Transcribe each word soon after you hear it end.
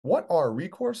What are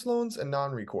recourse loans and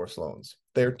non-recourse loans?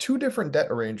 They are two different debt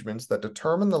arrangements that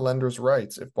determine the lender's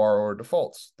rights if borrower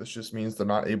defaults. This just means they're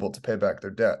not able to pay back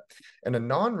their debt. In a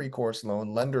non-recourse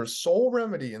loan, lender's sole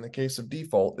remedy in the case of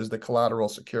default is the collateral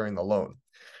securing the loan.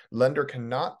 Lender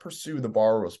cannot pursue the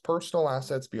borrower's personal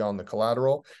assets beyond the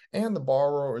collateral, and the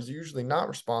borrower is usually not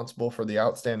responsible for the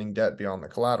outstanding debt beyond the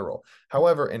collateral.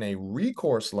 However, in a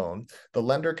recourse loan, the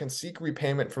lender can seek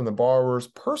repayment from the borrower's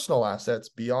personal assets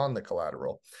beyond the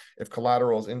collateral. If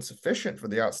collateral is insufficient for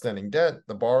the outstanding debt,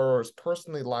 the borrower is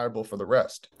personally liable for the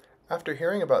rest. After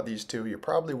hearing about these two, you're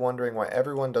probably wondering why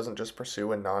everyone doesn't just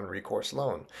pursue a non-recourse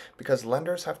loan. Because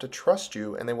lenders have to trust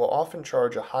you and they will often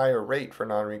charge a higher rate for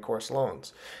non-recourse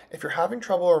loans. If you're having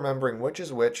trouble remembering which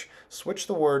is which, switch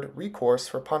the word recourse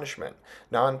for punishment.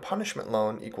 Non-punishment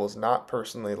loan equals not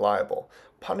personally liable.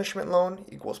 Punishment loan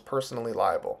equals personally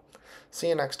liable. See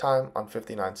you next time on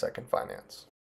 59 Second Finance.